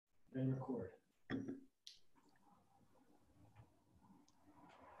And record.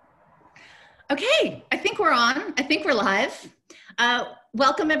 Okay, I think we're on. I think we're live.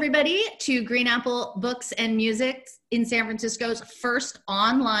 Welcome everybody to Green Apple Books and Music in San Francisco's first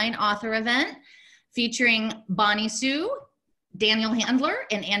online author event featuring Bonnie Tsui, Daniel Handler,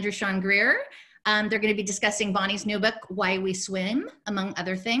 and Andrew Sean Greer. They're going to be discussing Bonnie's new book, Why We Swim, among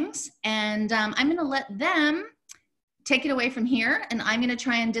other things. And I'm going to let them take it away from here, and I'm going to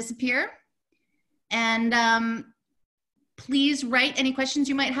try and disappear. And please write any questions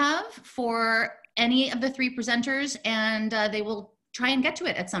you might have for any of the three presenters, and they will try and get to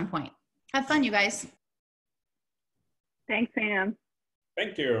it at some point. Have fun, you guys. Thanks, Sam.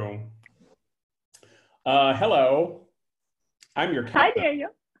 Thank you. Hello. I'm your captain. Hi, Daniel.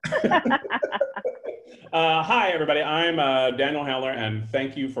 Hi, everybody. I'm Daniel Handler, and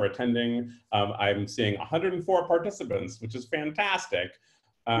thank you for attending. I'm seeing 104 participants, which is fantastic.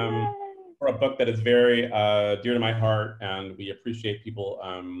 For a book that is very dear to my heart, and we appreciate people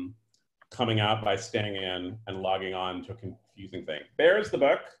coming out by staying in and logging on to a confusing thing. There's the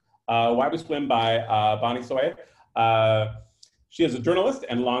book, Why We Swim by Bonnie Tsui. She is a journalist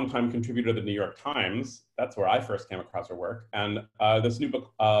and longtime contributor to the New York Times. That's where I first came across her work. And this new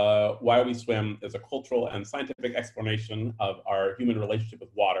book, Why We Swim, is a cultural and scientific explanation of our human relationship with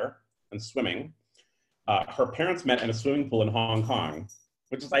water and swimming. Her parents met in a swimming pool in Hong Kong,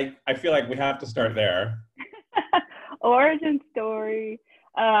 which is like, I feel like we have to start there. Origin story.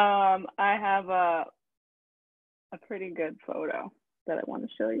 I have a pretty good photo that I want to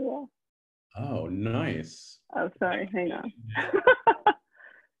show you all. Oh, nice. Oh, sorry, hang on.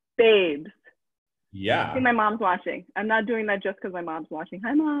 Babes. Yeah. I think my mom's watching. I'm not doing that just because my mom's watching.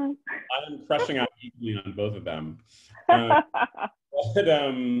 Hi, Mom. I'm crushing out equally on both of them.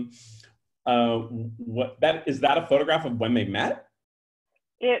 Is that a photograph of when they met?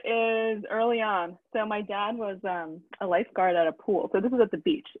 It is early on. So my dad was a lifeguard at a pool. So this is at the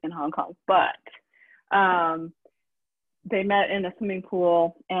beach in Hong Kong, but they met in a swimming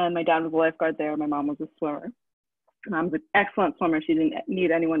pool, and my dad was a lifeguard there. My mom was a swimmer. Mom was an excellent swimmer. She didn't need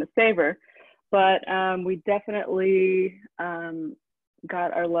anyone to save her, but we definitely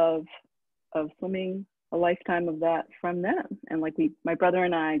got our love of swimming, a lifetime of that from them. And like my brother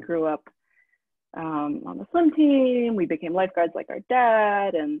and I grew up on the swim team. We became lifeguards like our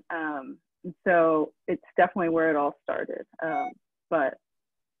dad, and so it's definitely where it all started. But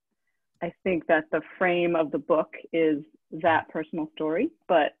I think that the frame of the book is that personal story,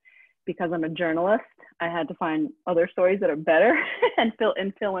 but because I'm a journalist, I had to find other stories that are better and fill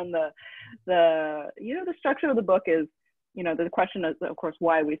in the structure of the book is, the question is, of course,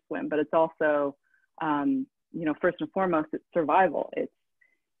 why we swim, but it's also, first and foremost, it's survival. It's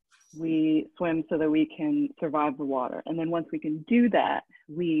we swim so that we can survive the water. And then once we can do that,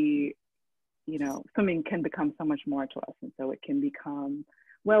 swimming can become so much more to us. And so it can become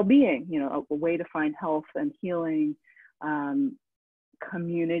well-being, a way to find health and healing,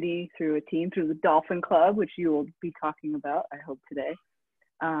 community through a team, through the Dolphin Club, which you will be talking about, I hope, today,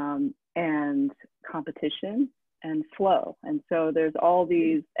 and competition and flow. And so there's all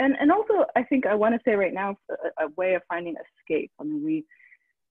these, and also I think I want to say right now, a way of finding escape. I mean,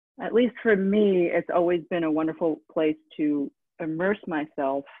 at least for me, it's always been a wonderful place to immerse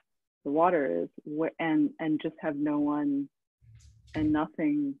myself, the water is, and just have no one and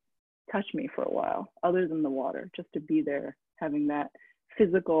nothing touch me for a while other than the water, just to be there, having that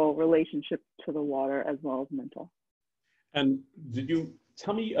physical relationship to the water as well as mental. And did you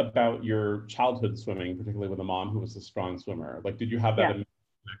tell me about your childhood swimming, particularly with a mom who was a strong swimmer? Like, did you have that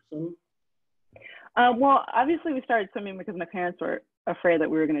connection? Well, obviously we started swimming because my parents were afraid that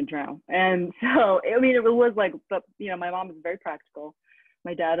we were going to drown. And so, I mean, it was like, my mom was very practical.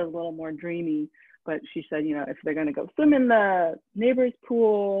 My dad is a little more dreamy, but she said, if they're going to go swim in the neighbor's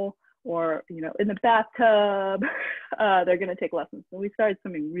pool or, in the bathtub, they're going to take lessons. So we started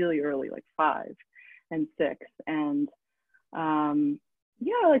swimming really early, like 5 and 6. And and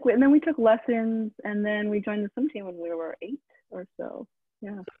then we took lessons, and then we joined the swim team when we were 8 or so.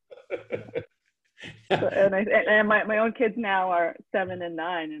 Yeah. And my own kids now are 7 and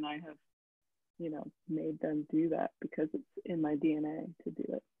 9, and I have, made them do that because it's in my DNA to do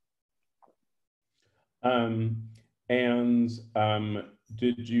it.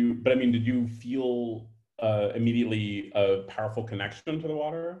 Did you feel immediately a powerful connection to the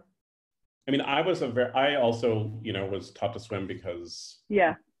water? I mean, I also, was taught to swim because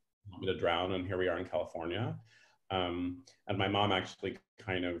I wanted to drown, and here we are in California. And my mom actually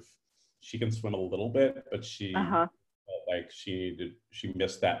she can swim a little bit, but she felt like she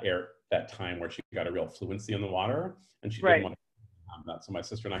missed that time where she got a real fluency in the water, and she didn't want to that. So my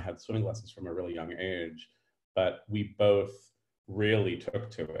sister and I had swimming lessons from a really young age, but we both really took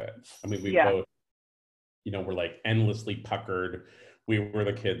to it. I mean, we both, you know, were like endlessly puckered. We were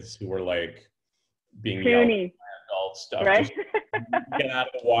the kids who were like being yelled at by adults stuff. Right? Just get out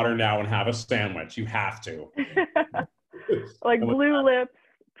of the water now and have a sandwich. You have to. Like blue lips,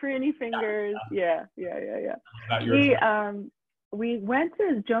 pretty fingers. Yeah. We went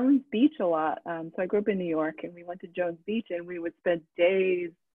to Jones Beach a lot. So I grew up in New York, and we went to Jones Beach, and we would spend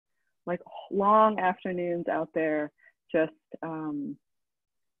days, like long afternoons out there. Just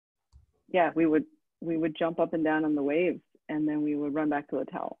we would jump up and down on the waves, and then we would run back to the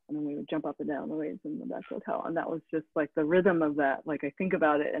hotel, and then we would jump up and down the waves and run back to the hotel. And that was just like the rhythm of that. Like I think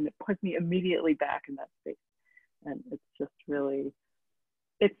about it, and it puts me immediately back in that space. And it's just really,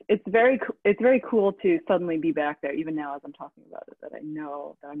 it's very cool to suddenly be back there, even now as I'm talking about it, that I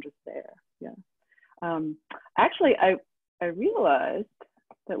know that I'm just there. Yeah. Actually, I realized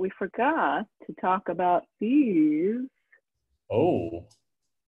that we forgot to talk about these. Oh,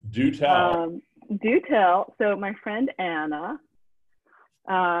 do tell. Do tell. So my friend Anna,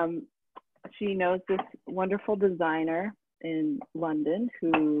 she knows this wonderful designer in London,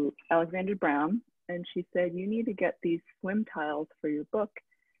 Alexander Brown, and she said, you need to get these swim tiles for your book.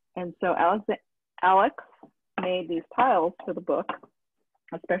 And so Alex made these tiles for the book,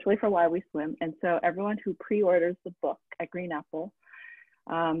 especially for Why We Swim. And so everyone who pre-orders the book at Green Apple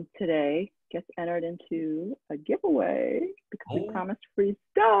today gets entered into a giveaway, because we promised free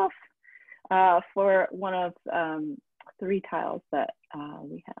stuff for one of 3 tiles that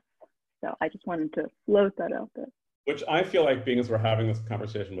we have. So I just wanted to float that out there. Which I feel like, being as we're having this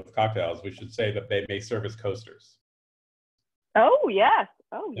conversation with cocktails, we should say that they may serve as coasters. Oh, yes.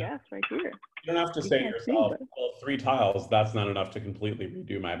 Oh, yes, right here. You don't have to say to yourself, well, 3 tiles, that's not enough to completely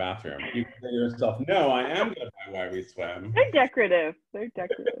redo my bathroom. You can say to yourself, no, I am going to buy Why We Swim. They're decorative. They're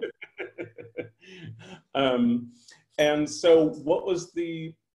decorative. And so what was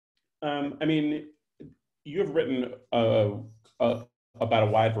the, I mean, you have written about a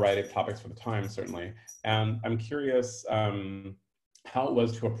wide variety of topics for the Times, certainly. And I'm curious how it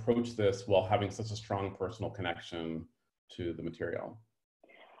was to approach this while having such a strong personal connection to the material.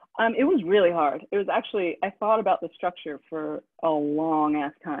 It was really hard. It was actually, I thought about the structure for a long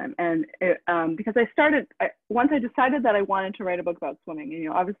ass time. And because once I decided that I wanted to write a book about swimming, and, you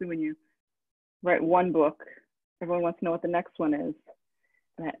know, obviously when you write one book, everyone wants to know what the next one is.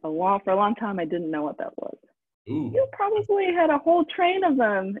 And for a long time, I didn't know what that was. Ooh. You probably had a whole train of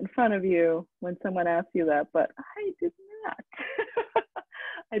them in front of you when someone asked you that, but I did not.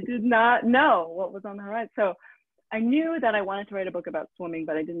 I did not know what was on the horizon. So I knew that I wanted to write a book about swimming,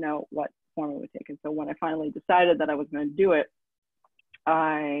 but I didn't know what form it would take. And so when I finally decided that I was going to do it,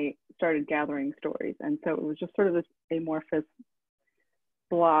 I started gathering stories. And so it was just sort of this amorphous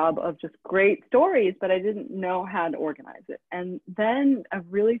blob of just great stories, but I didn't know how to organize it. And then a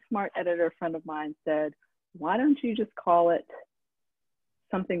really smart editor friend of mine said, why don't you just call it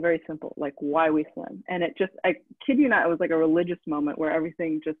something very simple, like Why We Swim? And it just, I kid you not, it was like a religious moment where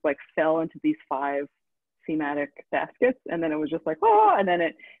everything just like fell into these 5 thematic baskets. And then it was just like, oh, and then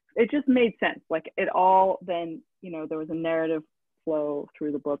it just made sense. Like it all then, you know, there was a narrative flow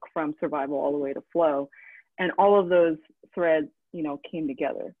through the book from survival all the way to flow. And all of those threads, you know, came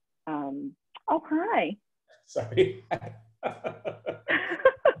together. Oh, hi. Sorry.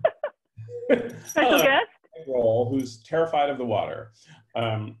 Special guest? Role, who's terrified of the water.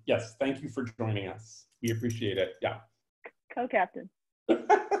 Yes, thank you for joining us. We appreciate it. Yeah. Co-captain.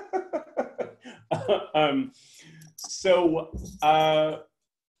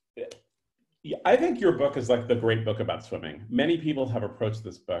 I think your book is like the great book about swimming. Many people have approached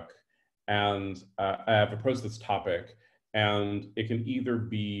this book and have approached this topic, and it can either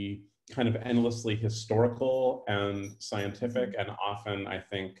be kind of endlessly historical and scientific, and often I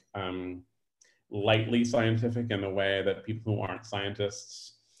think lightly scientific in the way that people who aren't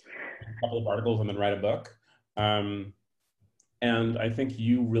scientists read a couple of articles and then write a book. And I think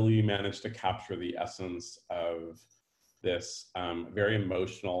you really managed to capture the essence of this very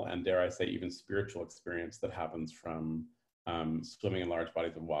emotional and, dare I say, even spiritual experience that happens from swimming in large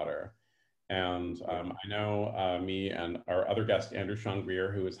bodies of water. And I know me and our other guest, Andrew Sean Greer,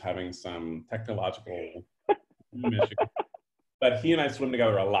 who is having some technological issues, but he and I swim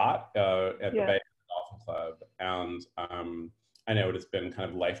together a lot at the Bay Dolphin Club. And I know it's been kind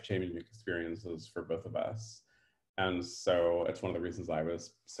of life-changing experiences for both of us. And so it's one of the reasons I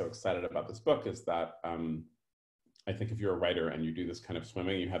was so excited about this book is that I think if you're a writer and you do this kind of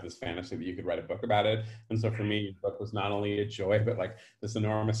swimming, you have this fantasy that you could write a book about it. And so for me, the book was not only a joy, but like this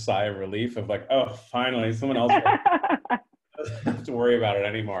enormous sigh of relief of like, oh, finally, someone else doesn't have to worry about it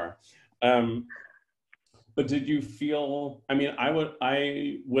anymore. But did you feel, I mean, I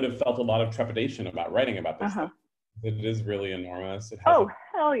would have felt a lot of trepidation about writing about this thing. It is really enormous. It has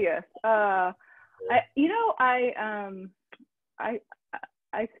hell yes. I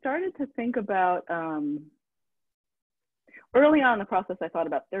started to think about, early on in the process, I thought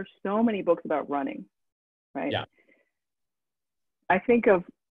about, there's so many books about running, right? Yeah. I think of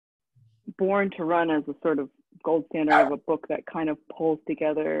Born to Run as a sort of gold standard of a book that kind of pulls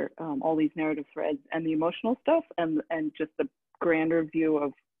together all these narrative threads and the emotional stuff and just the grander view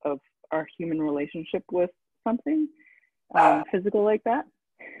of our human relationship with something physical like that.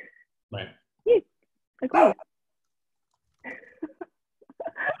 Right. Yeah, agree.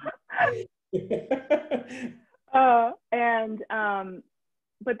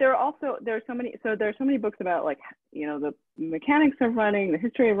 But there are so many books about, like, you know, the mechanics of running, the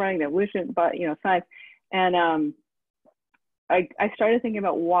history of running, the evolution, but, you know, science. And I started thinking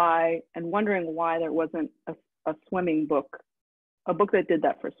about why, and wondering why there wasn't a swimming book, a book that did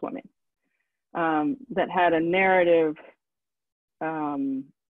that for swimming, that had a narrative,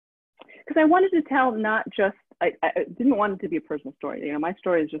 because I wanted to tell not just, I didn't want it to be a personal story. You know, my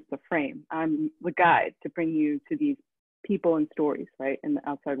story is just a frame. I'm the guide to bring you to these people and stories, right, in the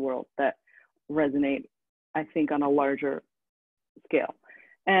outside world that resonate, I think, on a larger scale.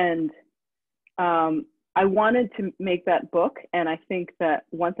 And I wanted to make that book, and I think that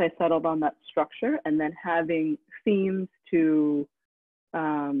once I settled on that structure, and then having themes to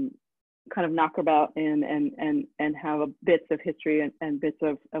kind of knock about in and have bits of history and bits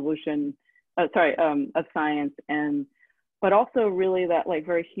of evolution, of science, but also really that, like,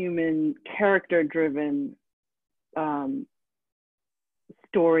 very human, character-driven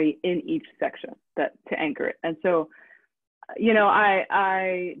story in each section that to anchor it. And so, you know,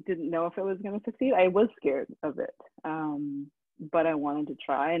 I didn't know if it was going to succeed. I was scared of it, but I wanted to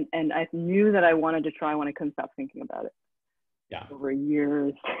try, and I knew that I wanted to try when I couldn't stop thinking about it. Yeah. Over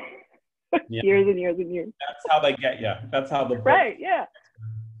years. Yeah. Years and years and years. That's how they get you. That's how the book. Right, yeah.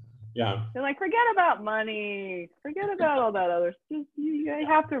 Yeah. They're like, forget about money, forget about all that other stuff. You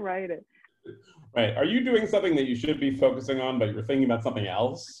have to write it. Right. Are you doing something that you should be focusing on, but you're thinking about something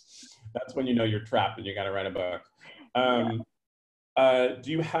else? That's when you know you're trapped and you got to write a book.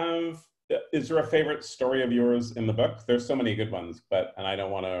 Do you have, is there a favorite story of yours in the book? There's so many good ones, and I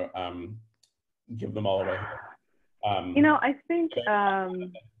don't want to give them all away. You know, I think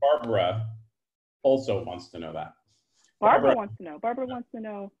Barbara also wants to know that. Barbara wants to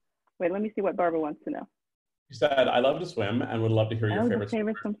know. Wait, let me see what Barbara wants to know. You said, I love to swim and would love to hear your favorite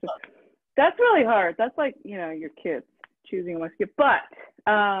swim. That's really hard. That's like, you know, your kids choosing what to skip. But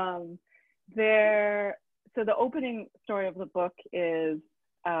so the opening story of the book is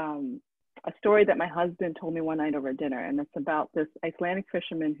a story that my husband told me one night over dinner. And it's about this Icelandic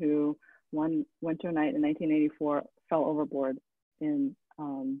fisherman who went to a night in 1984, fell overboard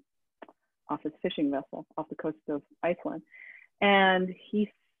off his fishing vessel off the coast of Iceland. And he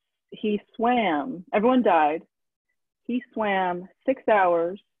swam, everyone died. He swam 6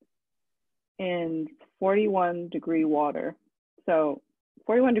 hours in 41-degree water. So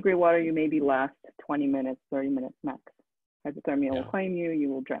 41-degree water, you maybe last 20 minutes, 30 minutes max. Hypothermia will claim you, you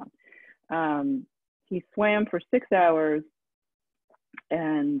will drown. He swam for 6 hours,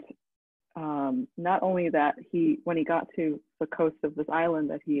 and not only that, when he got to the coast of this island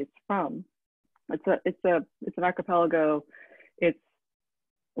that he is from, it's an archipelago. It's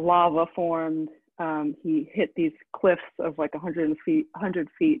lava formed. He hit these cliffs of like 100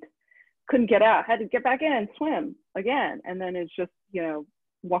 feet, couldn't get out, had to get back in and swim again. And then it's just, you know,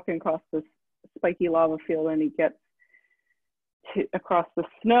 walking across this spiky lava field, and he gets across the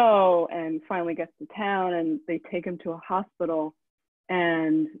snow and finally gets to town, and they take him to a hospital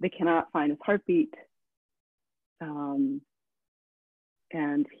and they cannot find his heartbeat.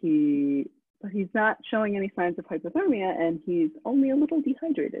 And he's not showing any signs of hypothermia, and he's only a little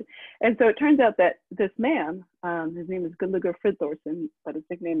dehydrated. And so it turns out that this man, his name is Gudlugur Friðþórsson, but his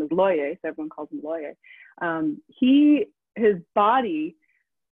nickname is Loye, so everyone calls him Loye. His body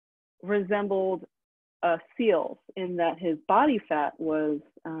resembled a seal's in that his body fat was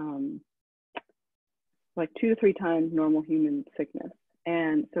like 2 to 3 times normal human thickness.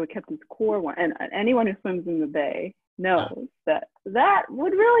 And so it kept his core warm. And anyone who swims in the bay knows that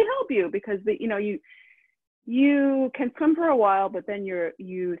would really help you, because you can swim for a while, but then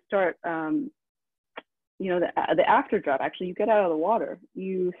you start the after drop. Actually, you get out of the water,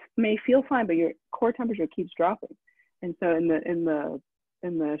 you may feel fine, but your core temperature keeps dropping. And so in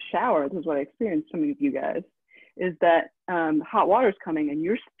the shower, this is what I experienced, some of you guys, is that hot water's coming and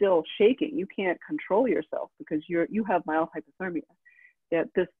you're still shaking. You can't control yourself because you have mild hypothermia. That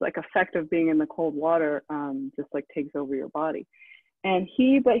this like effect of being in the cold water just like takes over your body. And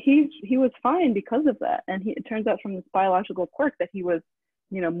he was fine because of that. And it turns out from this biological quirk that he was,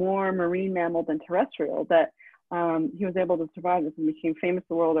 more marine mammal than terrestrial, that he was able to survive this and became famous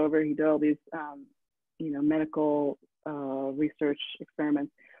the world over. He did all these, medical research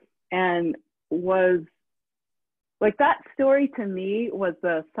experiments, and was like, that story to me was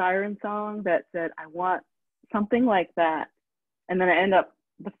the siren song that said, I want something like that. And then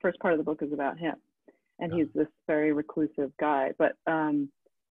the first part of the book is about him. And he's this very reclusive guy, but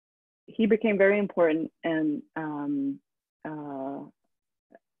he became very important and an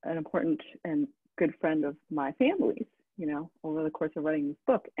important and good friend of my family's, over the course of writing this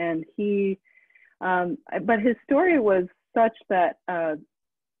book. And but his story was such that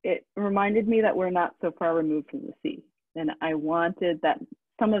it reminded me that we're not so far removed from the sea. And I wanted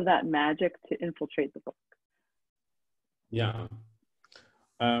some of that magic to infiltrate the book. Yeah.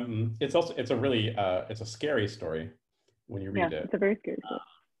 It's a really, it's a scary story when you read it. It's a very scary story.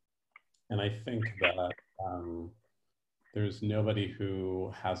 And I think that there's nobody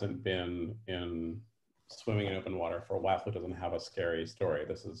who hasn't been in swimming in open water for a while who doesn't have a scary story.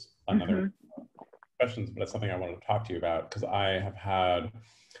 This is another questions, but it's something I wanted to talk to you about because I've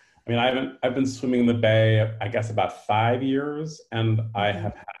been swimming in the bay, I guess about 5 years, and I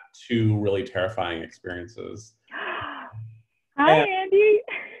have had 2 really terrifying experiences. Hi, Andy.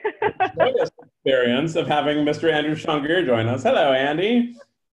 This experience of having Mr. Andrew Sean Greer join us. Hello, Andy.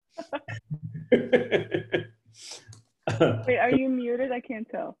 Wait, are you muted? I can't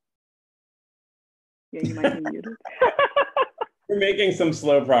tell. Yeah, you might be muted. We're making some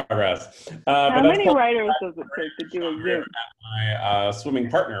slow progress. How many writers does it take to do a Zoom? My swimming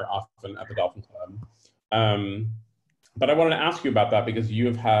partner often at the Dolphin Club. But I wanted to ask you about that because you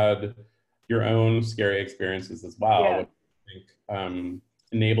have had your own scary experiences as well, which I think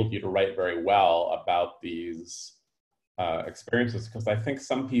enabled you to write very well about these experiences. Because I think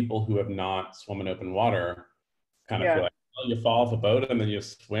some people who have not swum in open water kind of feel like, well, you fall off a boat and then you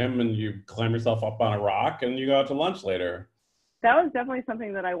swim and you climb yourself up on a rock and you go out to lunch later. That was definitely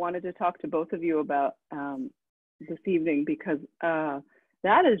something that I wanted to talk to both of you about this evening, because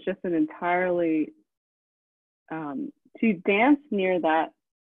that is just an entirely, to dance near that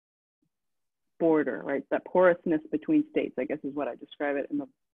border, right? That porousness between states, I guess is what I describe it in the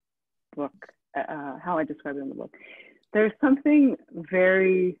book, how I describe it in the book. There's something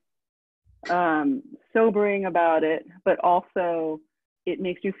very sobering about it, but also it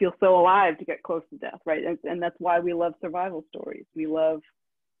makes you feel so alive to get close to death, right? And that's why we love survival stories. We love,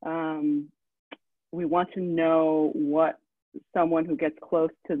 we want to know what someone who gets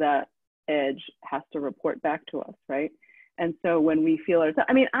close to that edge has to report back to us, right? And so when we feel it,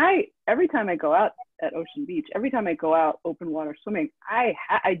 every time I go out at Ocean Beach, every time I go out open water swimming, I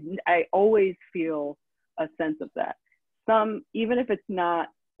always feel a sense of that. Even if it's not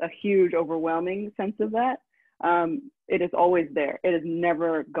a huge, overwhelming sense of that, it is always there. It is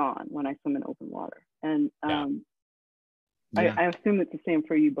never gone when I swim in open water. And I assume it's the same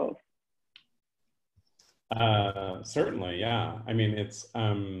for you both. Certainly, yeah. I mean, it's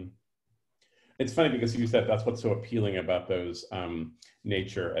funny because you said that's what's so appealing about those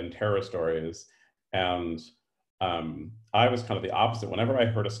nature and terror stories. And I was kind of the opposite. Whenever I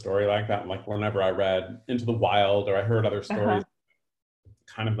heard a story like that, like whenever I read Into the Wild or I heard other stories,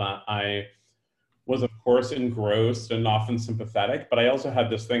 kind of that, I was of course engrossed and often sympathetic, but I also had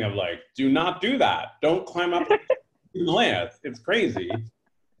this thing of like, do not do that. Don't climb up the Himalayas. It's crazy.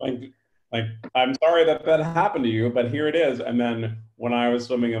 Like, I'm sorry that happened to you, but here it is. And then when I was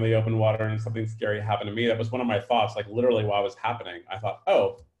swimming in the open water and something scary happened to me, that was one of my thoughts, like literally while it was happening. I thought,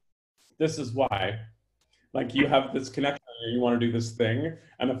 oh, this is why. Like you have this connection and you want to do this thing.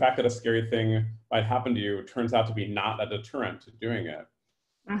 And the fact that a scary thing might happen to you turns out to be not a deterrent to doing it.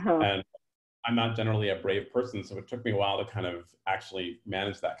 And I'm not generally a brave person, so it took me a while to kind of actually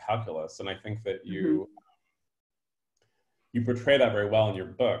manage that calculus. And I think that you portray that very well in your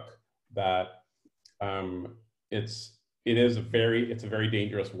book, that it's a very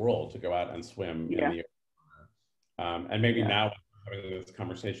dangerous world to go out and swim in the ocean. And maybe now having this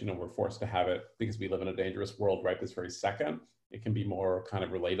conversation and we're forced to have it because we live in a dangerous world right this very second, it can be more kind of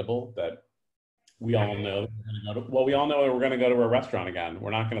relatable that we all know we all know we're going to go to a restaurant again.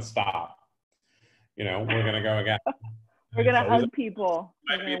 We're not going to stop. We're going to go again. We're going to hug people.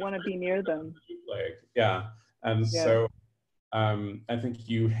 We're going to want to be near them. And so I think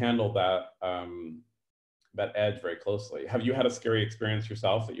you handle that that edge very closely. Have you had a scary experience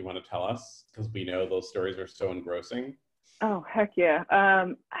yourself that you want to tell us? Because we know those stories are so engrossing. Oh, heck yeah.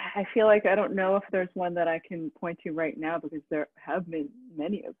 I feel like I don't know if there's one that I can point to right now because there have been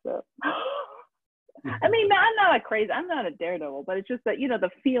many of them. I mean, I'm not I'm not a daredevil, but it's just that, the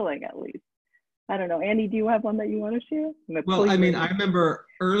feeling at least. I don't know. Andy, do you have one that you want to share? Well, I mean, I remember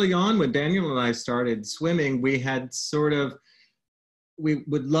early on when Daniel and I started swimming, we had we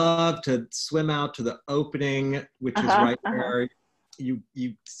would love to swim out to the opening, which is right where you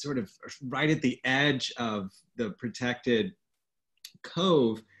sort of right at the edge of the protected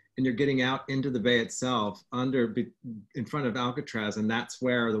cove, and you're getting out into the bay itself in front of Alcatraz, and that's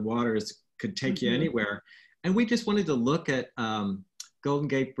where the waters could take you anywhere. And we just wanted to look at Golden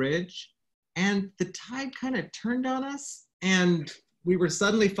Gate Bridge, and the tide kind of turned on us, and we were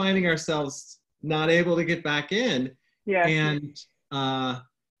suddenly finding ourselves not able to get back in. Yeah. And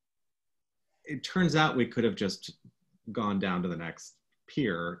it turns out we could have just gone down to the next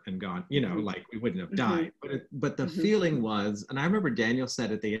pier and gone, like we wouldn't have died. But the feeling was, and I remember Daniel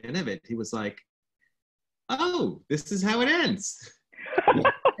said at the end of it, he was like, "Oh, this is how it ends."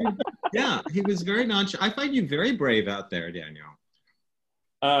 Yeah, he was very nonchalant. I find you very brave out there, Daniel.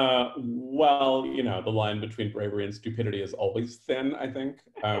 Well, the line between bravery and stupidity is always thin, I think.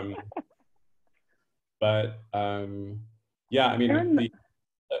 Yeah, I mean,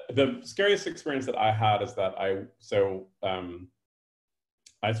 the scariest experience that I had is that I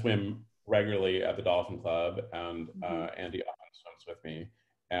swim regularly at the Dolphin Club, and Andy often swims with me.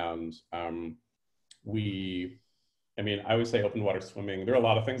 And I always say open water swimming. There are a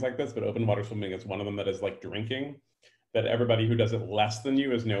lot of things like this, but open water swimming is one of them that is like drinking, that everybody who does it less than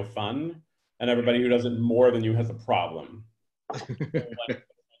you is no fun, and everybody who does it more than you has a problem. Like,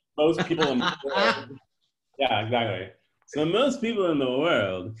 most people in the world, yeah, exactly. So most people in the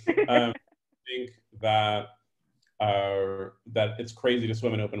world think that it's crazy to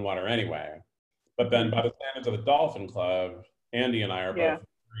swim in open water anyway. But then by the standards of the Dolphin Club, Andy and I are both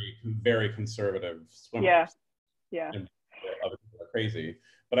very conservative swimmers. Yeah. And other people are crazy.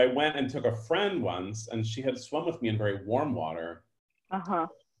 But I went and took a friend once, and she had swum with me in very warm water.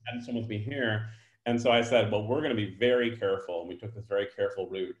 And swum with me here. And so I said, well, we're going to be very careful. And we took this very careful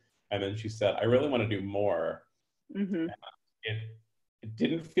route. And then she said, I really want to do more. It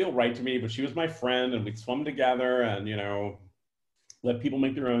didn't feel right to me, but she was my friend, and we'd swum together and, let people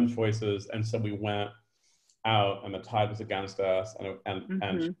make their own choices. And so we went out, and the tide was against us. And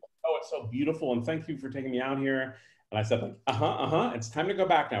she said, oh, it's so beautiful, and thank you for taking me out here. And I said, like, it's time to go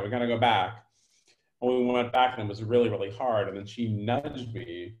back now. We got to go back. And we went back, and it was really, really hard. And then she nudged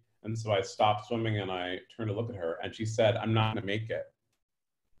me. And so I stopped swimming, and I turned to look at her, and she said, I'm not going to make it.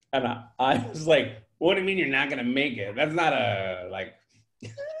 And I was like, what do you mean you're not going to make it? That's not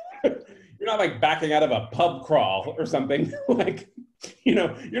you're not like backing out of a pub crawl or something. Like, you're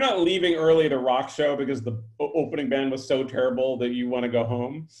not leaving early at a rock show because the opening band was so terrible that you want to go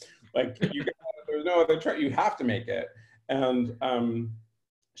home. Like, there's no other try. You have to make it. And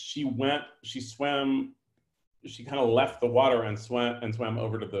she swam, she kind of left the water and swam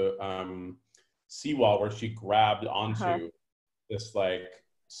over to the seawall, where she grabbed onto this like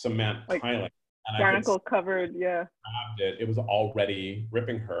cement tiling. And barnacle covered, grabbed it. It was already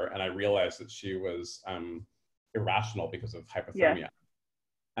ripping her, and I realized that she was irrational because of hypothermia.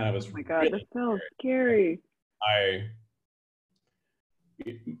 And it was, oh my God, that's so scary.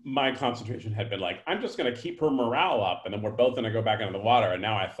 My concentration had been like, I'm just going to keep her morale up, and then we're both going to go back into the water. And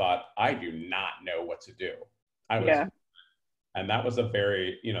now I thought, I do not know what to do. And that was a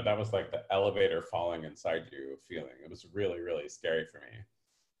very, that was like the elevator falling inside you feeling. It was really, really scary for me.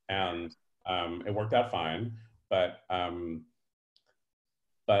 And it worked out fine, but I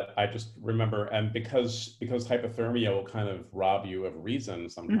just remember, and because hypothermia will kind of rob you of reason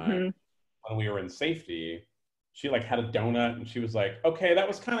sometimes. When we were in safety, she like had a donut, and she was like, okay, that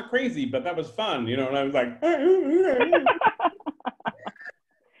was kind of crazy, but that was fun, and I was like,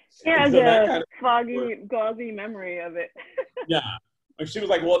 yeah, so the kind of foggy, gauzy memory of it. Yeah. And she was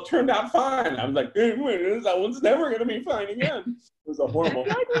like, well, it turned out fine. I was like, that one's never going to be fine again. It was a horrible.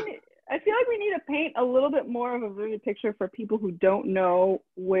 I feel like we need to paint a little bit more of a vivid picture for people who don't know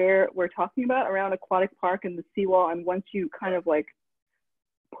where we're talking about around Aquatic Park and the seawall. And once you kind of like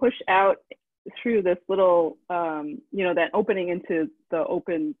push out through this little, that opening into the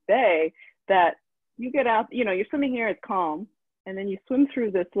open bay, that you get out, you're swimming here, it's calm. And then you swim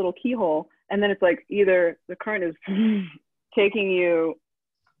through this little keyhole, and then it's like either the current is taking you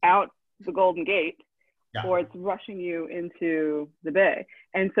out the Golden Gate, or it's rushing you into the bay.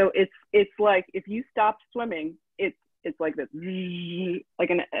 And so it's like, if you stopped swimming, it's like this,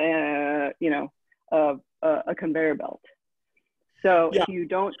 like a conveyor belt. So Yeah. if you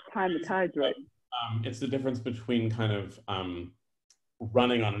don't time the tides right. It's the difference between kind of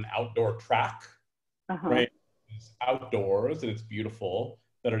running on an outdoor track, right? It's outdoors and it's beautiful,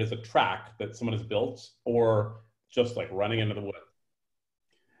 that it is a track that someone has built, or just like running into the woods,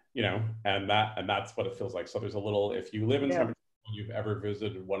 you know, and that's what it feels like. So there's a little, if you live in San Francisco, you've ever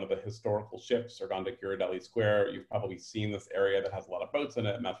visited one of the historical ships or gone to Ghirardelli Square, you've probably seen this area that has a lot of boats in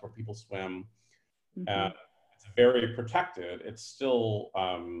it, and that's where people swim. And it's very protected. It's still,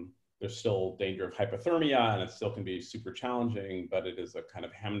 there's still danger of hypothermia, and it still can be super challenging, but it is a kind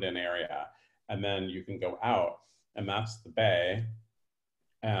of hemmed in area. And then you can go out, and that's the bay.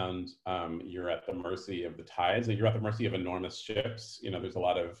 And you're at the mercy of the tides, and you're at the mercy of enormous ships. You know, there's a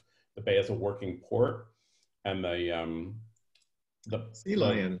lot of, the bay is a working port, and the sea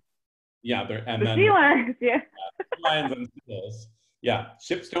lion. Yeah, and the then sea lions, sea lions and seals. Yeah,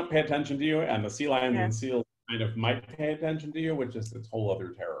 ships don't pay attention to you, and the sea lions and seals kind of might pay attention to you, which is its whole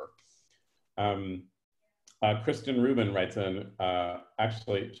other terror. Kristen Rubin writes in,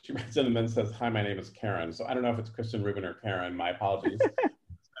 actually, she writes in and then says, "Hi, my name is Karen." So I don't know if it's Kristen Rubin or Karen, my apologies.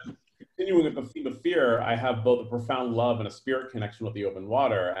 Continuing with the theme of fear, I have both a profound love and a spirit connection with the open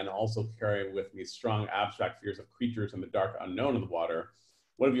water, and also carrying with me strong abstract fears of creatures in the dark unknown of the water.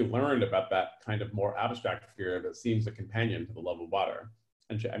 What have you learned about that kind of more abstract fear that seems a companion to the love of water?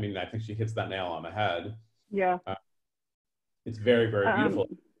 And she, I mean, I think she hits that nail on the head. Yeah. It's very, very beautiful.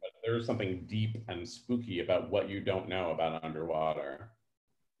 But there's something deep and spooky about what you don't know about underwater.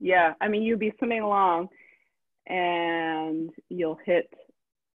 Yeah, I mean, you'd be swimming along and you'll hit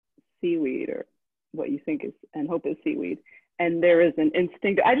seaweed, or what you think is and hope is seaweed. And there is an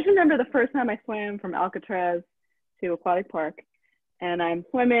instinct. I just remember the first time I swam from Alcatraz to Aquatic Park, and I'm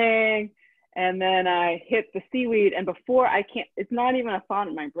swimming, and then I hit the seaweed, and before I can't, it's not even a thought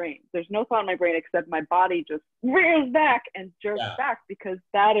in my brain. There's no thought in my brain except my body just rears back and jerks back, because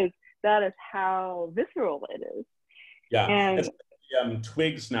that is how visceral it is. Yeah, and it's like,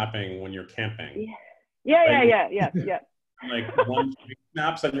 twig snapping when you're camping. Yeah. Like one twig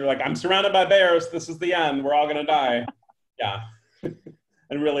snaps and you're like, I'm surrounded by bears. This is the end. We're all gonna die. Yeah.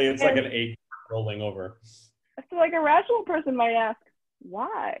 And really, it's like an egg rolling over. So like a rational person might ask,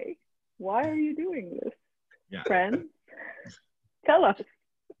 why? Why are you doing this, friend? Tell us.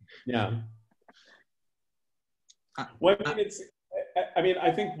 Yeah. Well, I mean,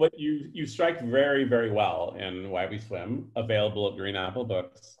 I think what you strike very, very well in Why We Swim, available at Green Apple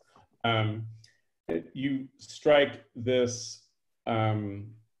Books. You strike this,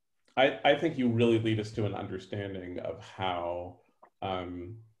 I think you really lead us to an understanding of how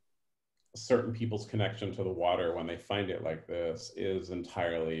certain people's connection to the water, when they find it like this, is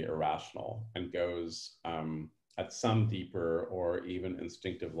entirely irrational and goes at some deeper or even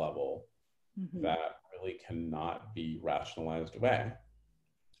instinctive level that really cannot be rationalized away.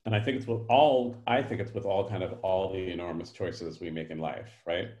 And I think it's with all kind of all the enormous choices we make in life,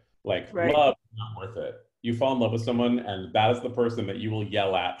 right? Like love is not worth it. You fall in love with someone, and that is the person that you will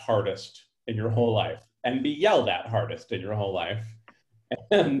yell at hardest in your whole life and be yelled at hardest in your whole life.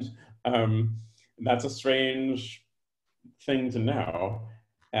 And that's a strange thing to know,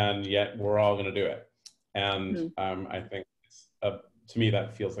 and yet we're all going to do it. And I think to me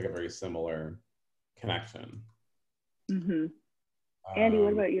that feels like a very similar connection. Andy,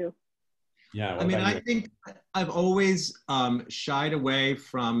 what about you? Yeah, I mean, I think I've always shied away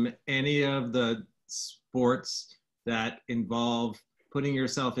from any of the sports that involve putting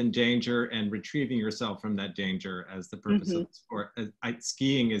yourself in danger and retrieving yourself from that danger as the purpose of the sport.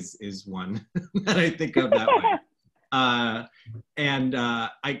 Skiing is one that I think of that way. And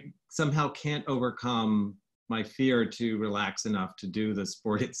I somehow can't overcome my fear to relax enough to do the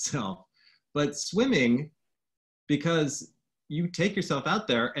sport itself. But swimming, because you take yourself out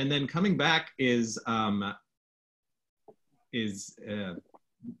there, and then coming back is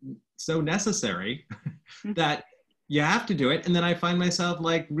so necessary that you have to do it. And then I find myself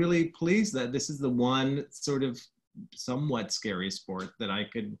like really pleased that this is the one sort of somewhat scary sport that I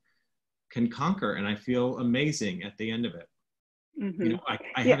can conquer, and I feel amazing at the end of it. You know,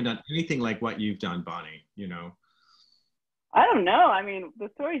 I haven't done anything like what you've done, Bonnie, you know. I don't know. I mean, the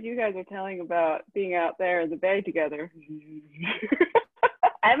stories you guys are telling about being out there in the bay together,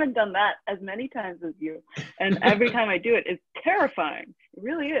 I haven't done that as many times as you. And every time I do it, it's terrifying. It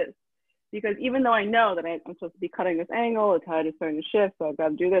really is. Because even though I know that I'm supposed to be cutting this angle, the tide is starting to shift, so I've got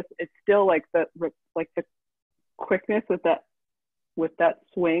to do this, it's still like the quickness with that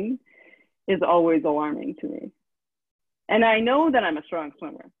swing is always alarming to me. And I know that I'm a strong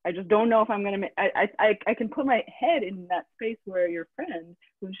swimmer. I just don't know if I'm going to I can put my head in that space where your friend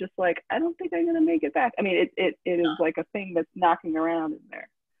was just like, I don't think I'm going to make it back. I mean, it is like a thing that's knocking around in there.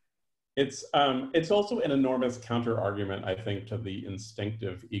 It's also an enormous counter argument, I think, to the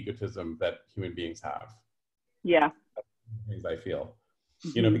instinctive egotism that human beings have. Yeah. Things I feel,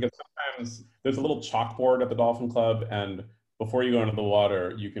 you know, because sometimes there's a little chalkboard at the Dolphin Club, and before you go into the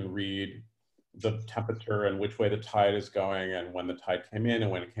water, you can read the temperature and which way the tide is going and when the tide came in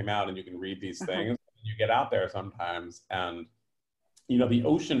and when it came out, and you can read these things. You get out there sometimes and, you know, the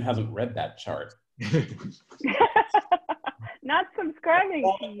ocean hasn't read that chart. Not subscribing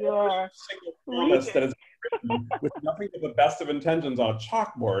to your promise that is written with nothing but the best of intentions on a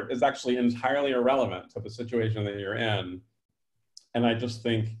chalkboard is actually entirely irrelevant to the situation that you're in. And I just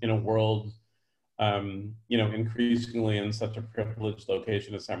think in a world, you know, increasingly in such a privileged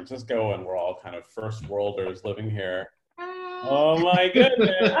location as San Francisco, and we're all kind of first worlders living here. Oh my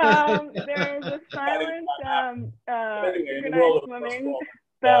goodness! There's a silent synchronized swimming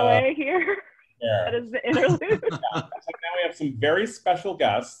ballet here. That is the interlude. So now we have some very special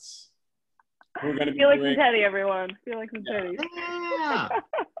guests. We're going to be Felix and Teddy, everyone. Felix and Teddy. Yeah.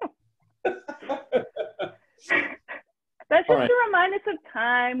 That's just to remind us of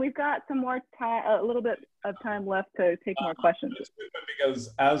time. We've got some more time, a little bit of time left to take more questions. Because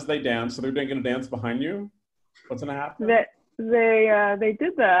as they dance, so they're going to dance behind you. What's going to happen? They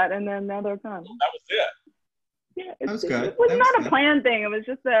did that, and then now they're gone. Well, that was it. Yeah, that was good. It was not a planned thing. It was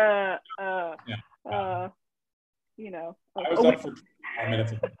just you know. I was up for 5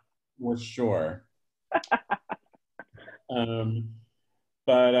 minutes for sure.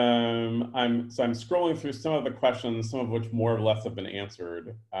 But I'm scrolling through some of the questions, some of which more or less have been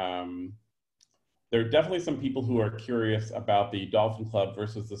answered. There are definitely some people who are curious about the Dolphin Club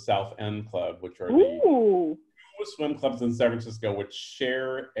versus the South End Club, which are the two swim clubs in San Francisco, which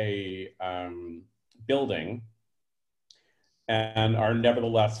share a building and are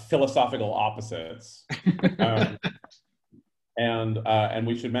nevertheless philosophical opposites. And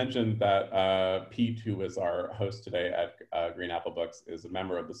we should mention that Pete, who is our host today at Green Apple Books, is a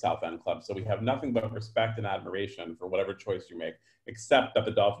member of the South End Club. So we have nothing but respect and admiration for whatever choice you make, except that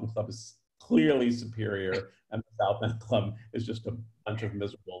the Dolphin Club is clearly superior and the South End Club is just a bunch of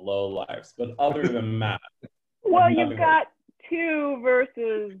miserable lowlifes. But other than that. Well, you've got two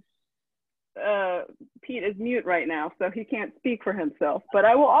versus Pete is mute right now, so he can't speak for himself. But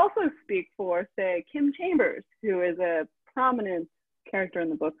I will also speak for, say, Kim Chambers, who is a prominent character in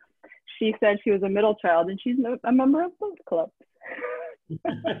the book. She said she was a middle child and she's a member of both clubs.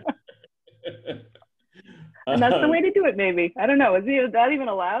 And that's the way to do it, maybe. I don't know. Is that even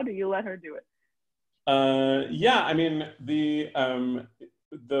allowed? Do you let her do it? Yeah, I mean,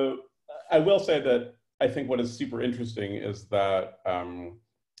 I will say that I think what is super interesting is that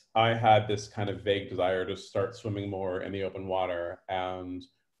I had this kind of vague desire to start swimming more in the open water, and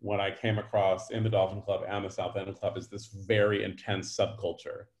what I came across in the Dolphin Club and the South End Club is this very intense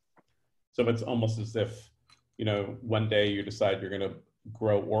subculture. So it's almost as if, you know, one day you decide you're going to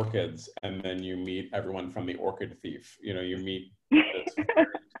grow orchids and then you meet everyone from the Orchid Thief. You know, you meet this very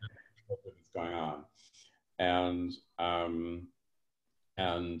intense that's going on.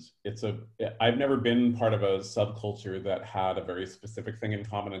 And I've never been part of a subculture that had a very specific thing in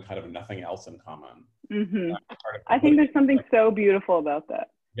common and kind of nothing else in common. Mm-hmm. I think there's something so beautiful about that.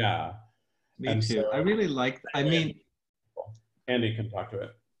 Yeah. Me too. So, I really like, I mean. Andy can talk to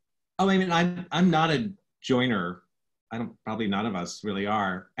it. Oh, I mean, I'm not a joiner. Probably none of us really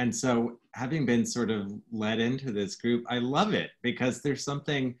are. And so having been sort of led into this group, I love it because there's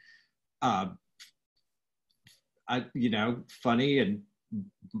something, you know, funny and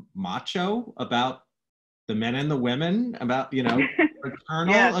macho about the men and the women, about, you know,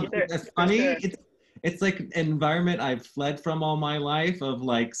 fraternal. Yeah, it's funny. Sure. It's like an environment I've fled from all my life, of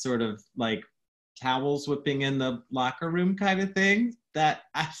like sort of like towels whipping in the locker room kind of thing, that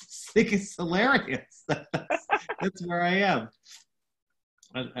I think is hilarious. That's where I am.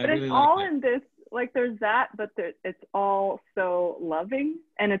 But really it's all in this, like there's that, but it's all so loving,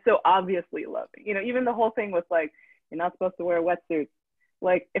 and it's so obviously loving. You know, even the whole thing with like, you're not supposed to wear wetsuits.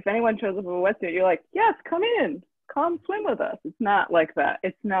 Like if anyone shows up with a wetsuit, you're like, yes, come in, come swim with us. It's not like that.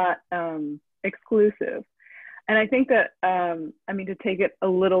 It's not exclusive. And I think that, I mean, to take it a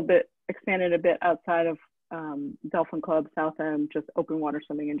little bit, expand it a bit outside of Dolphin Club, South End, just open water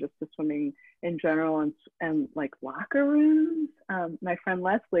swimming and just the swimming in general, and like locker rooms. My friend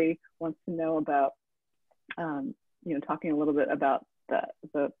Leslie wants to know about, you know, talking a little bit about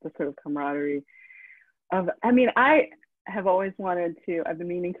the sort of camaraderie of, I mean, have always wanted to, I've been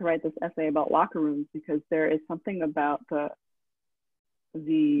meaning to write this essay about locker rooms, because there is something about the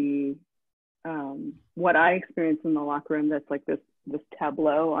what I experienced in the locker room that's like this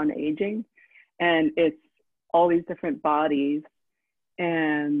tableau on aging, and it's all these different bodies,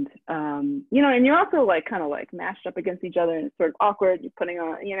 and you know, and you're also like kind of like mashed up against each other, and it's sort of awkward. You're putting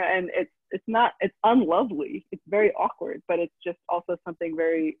on, you know, and it's unlovely. It's very awkward, but it's just also something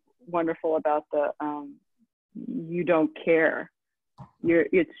very wonderful about the you don't care. You're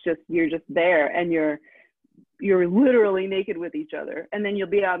just there, and you're literally naked with each other. And then you'll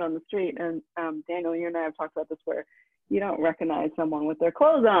be out on the street, and Daniel, you and I have talked about this, where you don't recognize someone with their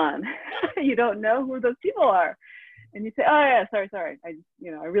clothes on. You don't know who those people are, and you say, "Oh yeah, sorry. I just,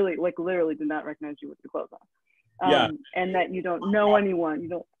 you know, I really like literally did not recognize you with your clothes on." Yeah. And that you don't know anyone. You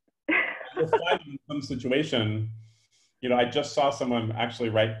don't. You'll find in some situation, you know, I just saw someone actually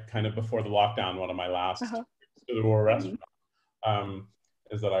right kind of before the lockdown, one of my last to the Royal restaurant,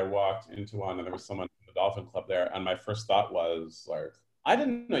 is that I walked into one and there was someone from the Dolphin Club there, and my first thought was like, I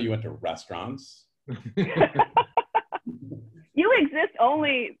didn't know you went to restaurants. You exist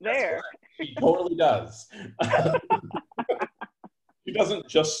only there. He totally does. He doesn't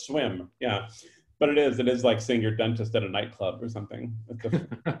just swim, yeah. But it is like seeing your dentist at a nightclub or something.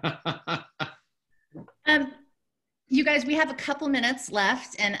 You guys, we have a couple minutes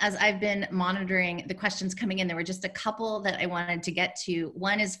left, and as I've been monitoring the questions coming in, there were just a couple that I wanted to get to.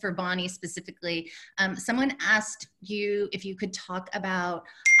 One is for Bonnie specifically. Someone asked you if you could talk about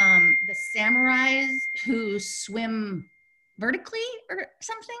the samurais who swim vertically or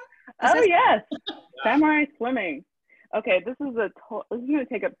something. Oh yes, samurai swimming. Okay, this is going to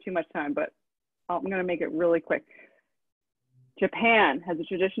take up too much time, but I'm going to make it really quick. Japan has a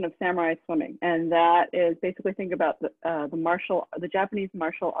tradition of samurai swimming, and that is basically, think about the Japanese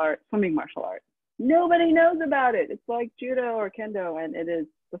martial art, swimming martial art. Nobody knows about it. It's like judo or kendo, and it is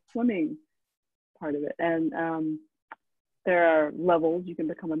the swimming part of it. And there are levels. You can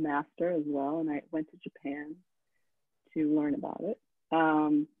become a master as well, and I went to Japan to learn about it.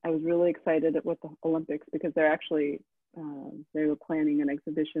 I was really excited with the Olympics, because they're actually, they were planning an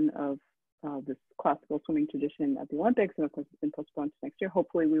exhibition of this classical swimming tradition at the Olympics, and of course it's been postponed to next year.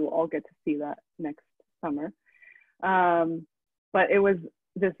 Hopefully we will all get to see that next summer. But it was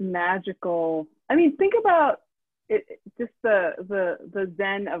this magical, I mean, think about it, just the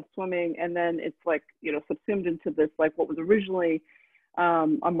zen of swimming, and then it's like, you know, subsumed into this, like what was originally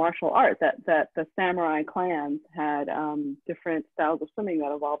a martial art, that the samurai clans had different styles of swimming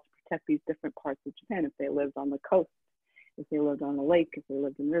that evolved to protect these different parts of Japan. If they lived on the coast, if they lived on a lake, if they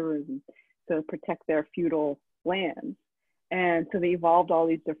lived in rivers, and to protect their feudal lands. And so they evolved all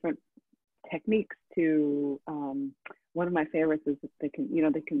these different techniques to, one of my favorites is that they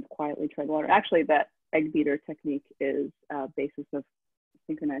can quietly tread water. Actually, that egg beater technique is basis of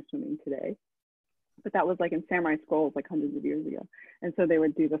synchronized swimming today. But that was like in samurai scrolls like hundreds of years ago. And so they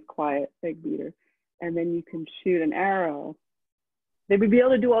would do this quiet egg beater. And then you can shoot an arrow. They would be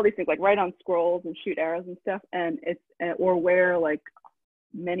able to do all these things, like write on scrolls and shoot arrows and stuff. And or wear like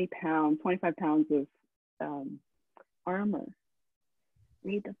many pounds, 25 pounds of armor.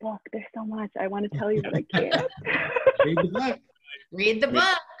 Read the book. There's so much I want to tell you, but I can't. Read the book. Read the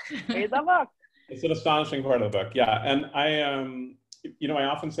book. Read the book. It's an astonishing part of the book, yeah. And I, you know, I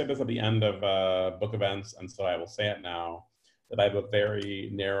often say this at the end of book events, and so I will say it now, that I have a very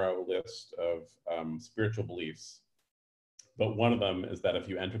narrow list of spiritual beliefs. But one of them is that if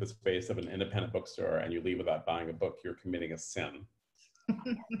you enter the space of an independent bookstore and you leave without buying a book, you're committing a sin.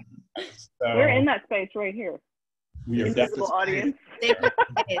 So, we're in that space right here. We are Invisible audience.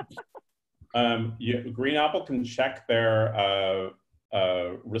 Green Apple can check their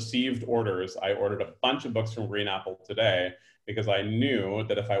received orders. I ordered a bunch of books from Green Apple today, because I knew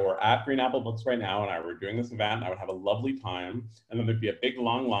that if I were at Green Apple Books right now and I were doing this event, I would have a lovely time, and then there'd be a big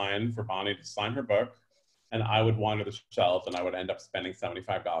long line for Bonnie to sign her book, and I would wander the shelves and I would end up spending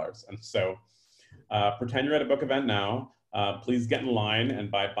 $75. And so pretend you're at a book event now. Please get in line and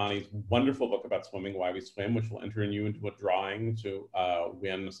buy Bonnie's wonderful book about swimming, Why We Swim, which will enter you into a drawing to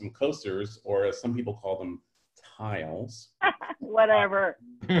win some coasters, or as some people call them, tiles. Whatever.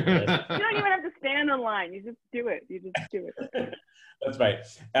 You don't even have to stand in line. You just do it. You just do it. That's right.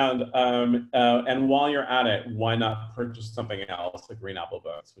 And while you're at it, why not purchase something else at Green Apple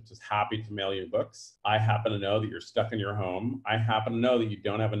Books, which is happy to mail you books. I happen to know that you're stuck in your home. I happen to know that you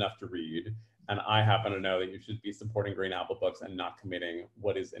don't have enough to read. And I happen to know that you should be supporting Green Apple Books and not committing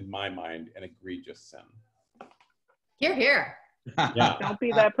what is, in my mind, an egregious sin. Hear, hear. Yeah. Don't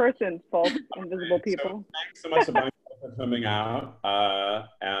be that person, folks, invisible people. So thanks so much for coming out.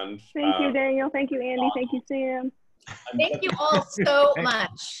 Thank you, Daniel. Thank you, Andy. Thank you, Sam. Thank you all so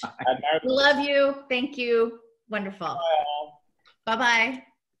much. Love you. Thank you. Wonderful. Bye. Bye-bye.